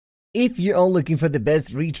If you are looking for the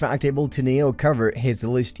best retractable tonneau cover, here's a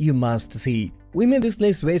list you must see. We made this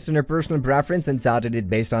list based on our personal preference and sorted it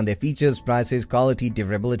based on their features, prices, quality,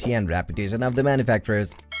 durability, and reputation of the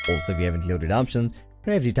manufacturers. Also, we have included options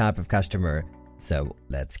for every type of customer. So,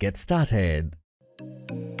 let's get started.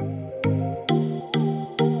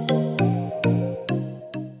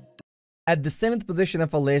 At the 7th position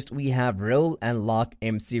of our list, we have Roll and Lock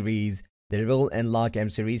M Series. The Roll and Lock M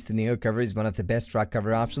Series tonneau cover is one of the best truck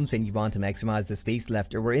cover options when you want to maximize the space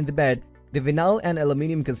left over in the bed. The vinyl and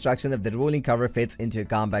aluminum construction of the rolling cover fits into a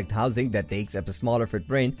compact housing that takes up a smaller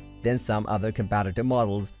footprint than some other competitor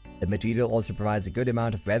models. The material also provides a good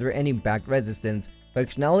amount of weather and impact resistance.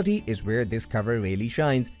 Functionality is where this cover really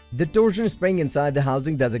shines. The torsion spring inside the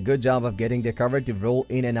housing does a good job of getting the cover to roll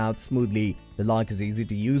in and out smoothly. The lock is easy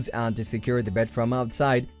to use and to secure the bed from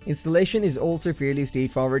outside. Installation is also fairly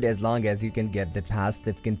straightforward as long as you can get past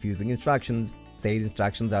the confusing instructions. These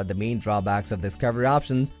instructions are the main drawbacks of this cover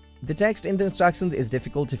options. The text in the instructions is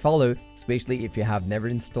difficult to follow, especially if you have never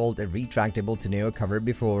installed a retractable tonneau cover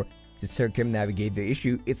before. To circumnavigate the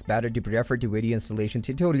issue, it's better to prefer to video installation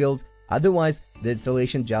tutorials. Otherwise, the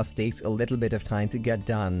installation just takes a little bit of time to get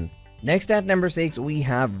done. Next at number 6, we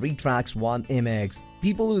have RetraxONE MX.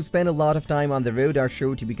 People who spend a lot of time on the road are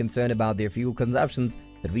sure to be concerned about their fuel consumptions.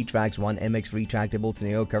 The RetraxONE MX retractable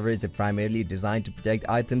tonneau cover is primarily designed to protect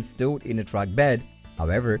items stored in a truck bed.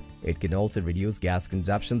 However, it can also reduce gas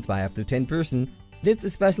consumptions by up to 10%.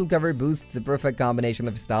 This special cover boosts the perfect combination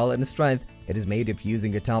of style and strength. It is made of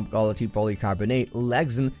using a top-quality polycarbonate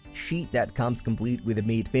Lexan sheet that comes complete with a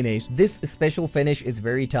matte finish. This special finish is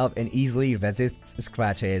very tough and easily resists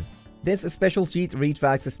scratches. This special sheet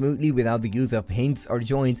retracts smoothly without the use of hinges or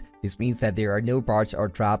joints. This means that there are no parts or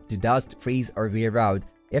trapped to dust, freeze, or wear out.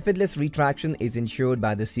 Effortless retraction is ensured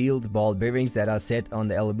by the sealed ball bearings that are set on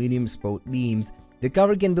the aluminum support beams. The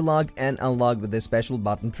cover can be locked and unlocked with a special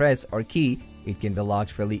button press or key. It can be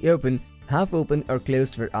locked fully open, half open, or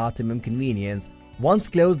closed for optimum convenience. Once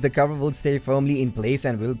closed, the cover will stay firmly in place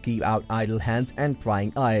and will keep out idle hands and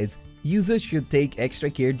prying eyes. Users should take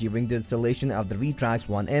extra care during the installation of the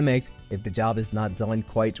RetraxONE MX. If the job is not done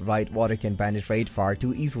quite right, water can penetrate far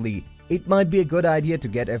too easily. It might be a good idea to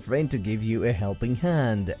get a friend to give you a helping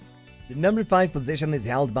hand. The number 5 position is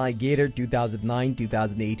held by Gator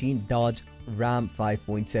 2009-2018 Dodge Ram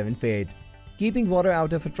 5.7 feet. Keeping water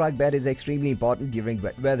out of a truck bed is extremely important during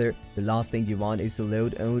wet weather. The last thing you want is to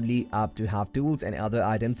load only up to have tools and other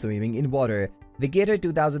items swimming in water. The Gator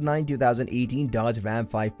 2009-2018 Dodge Ram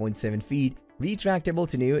 5.7 feet retractable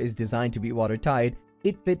tonneau is designed to be watertight.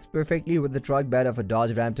 It fits perfectly with the truck bed of a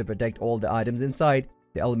Dodge Ram to protect all the items inside.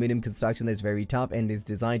 The aluminum construction is very tough and is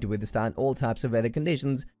designed to withstand all types of weather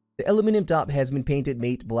conditions. The aluminum top has been painted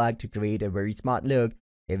matte black to create a very smart look.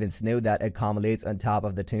 Even snow that accumulates on top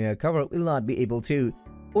of the tonneau cover will not be able to.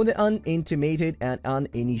 For the unintimated and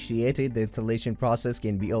uninitiated, the installation process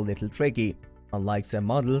can be a little tricky. Unlike some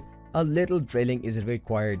models, a little drilling is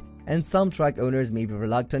required, and some truck owners may be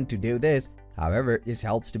reluctant to do this. However, this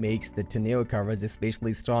helps to make the tonneau covers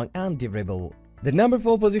especially strong and durable. The number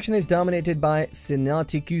 4 position is dominated by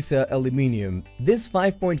Syneticusa Aluminum. This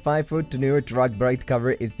 5.5-foot tonneau truck bed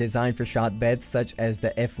cover is designed for short beds such as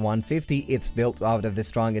the F-150. It's built out of the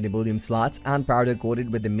strong aluminum slots and powder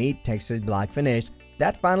coated with the matte textured black finish.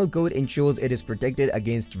 That final coat ensures it is protected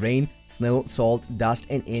against rain, snow, salt, dust,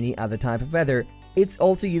 and any other type of weather. It's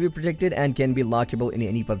also UV protected and can be lockable in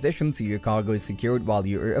any position so your cargo is secured while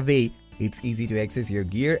you are away. It's easy to access your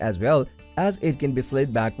gear as well, as it can be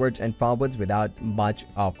slid backwards and forwards without much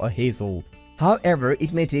of a hassle. However,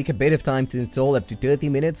 it may take a bit of time to install, up to 30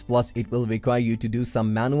 minutes, plus it will require you to do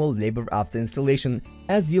some manual labor after installation,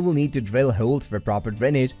 as you will need to drill holes for proper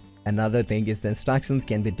drainage. Another thing is the instructions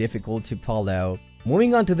can be difficult to follow.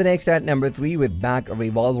 Moving on to the next at number 3 with BAK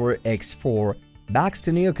Revolver X4. BAK's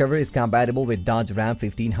tonneau cover is compatible with Dodge Ram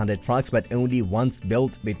 1500 trucks but only once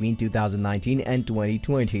built between 2019 and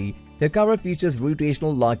 2020. The cover features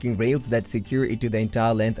rotational locking rails that secure it to the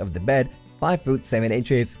entire length of the bed, 5 foot 7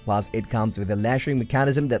 inches, plus it comes with a lashing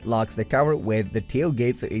mechanism that locks the cover with the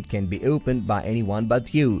tailgate so it can be opened by anyone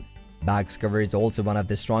but you. BAK's cover is also one of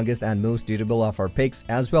the strongest and most durable of our picks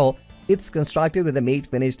as well. It's constructed with a matte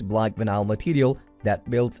finished black vinyl material that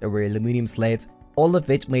builds over aluminum slats, all of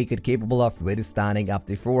which make it capable of withstanding up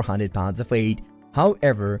to 400 pounds of weight.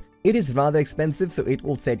 However, it is rather expensive, so it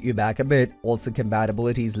will set you back a bit. Also,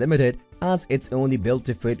 compatibility is limited as it's only built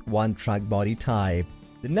to fit one truck body type.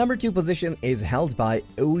 The number 2 position is held by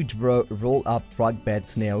oEdRo roll-up truck bed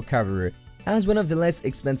tonneau cover. As one of the less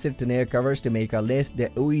expensive tonneau covers to make our list, the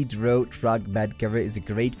oEdRo truck bed cover is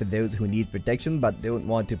great for those who need protection but don't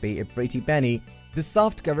want to pay a pretty penny. The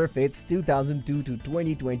soft cover fits 2002 to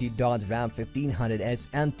 2020 Dodge Ram 1500S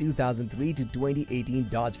and 2003 to 2018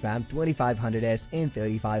 Dodge Ram 2500S and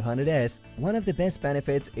 3500S. One of the best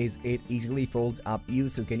benefits is it easily folds up so you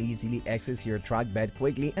can easily access your truck bed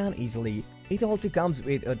quickly and easily. It also comes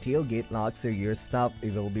with a tailgate lock so your stuff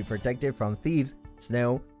will be protected from thieves,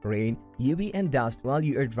 snow, rain, UV and dust while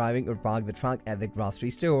you are driving or park the truck at the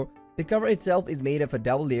grocery store. The cover itself is made of a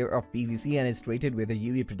double layer of PVC and is treated with a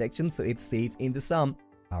UV protection so it's safe in the sun.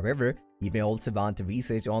 However, you may also want to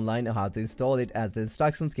research online on how to install it as the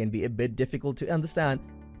instructions can be a bit difficult to understand.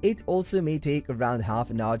 It also may take around half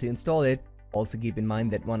an hour to install it. Also keep in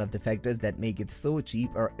mind that one of the factors that make it so cheap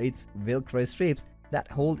are its Velcro strips that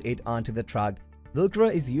hold it onto the truck.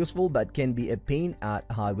 Velcro is useful but can be a pain at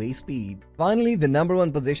highway speeds. Finally, the number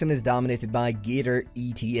one position is dominated by Gator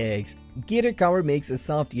ETX. Gator cover makes a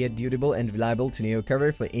soft yet durable and reliable tonneau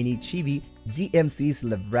cover for any Chevy, GMC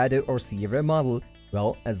Silverado or Sierra model.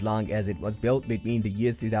 Well, as long as it was built between the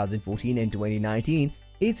years 2014 and 2019,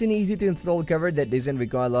 it's an easy to install cover that doesn't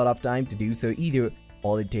require a lot of time to do so either.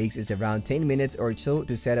 All it takes is around 10 minutes or so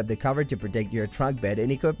to set up the cover to protect your truck bed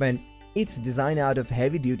and equipment. It's designed out of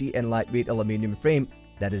heavy-duty and lightweight aluminum frame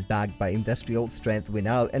that is backed by industrial-strength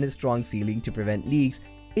vinyl and a strong sealing to prevent leaks.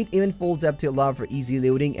 It even folds up to allow for easy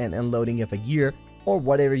loading and unloading of a gear or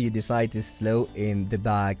whatever you decide to stow in the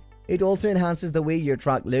back. It also enhances the way your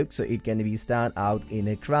truck looks so it can be stand out in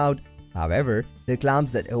a crowd. However, the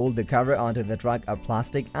clamps that hold the cover onto the truck are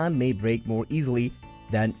plastic and may break more easily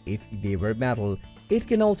than if they were metal. It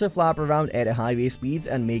can also flap around at highway speeds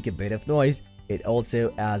and make a bit of noise. It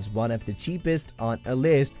also has one of the cheapest on a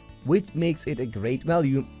list, which makes it a great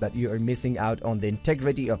value, but you are missing out on the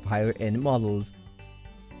integrity of higher-end models.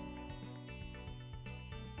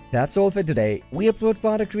 That's all for today. We upload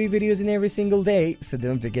product review videos in every single day, so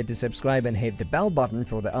don't forget to subscribe and hit the bell button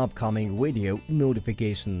for the upcoming video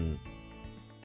notification.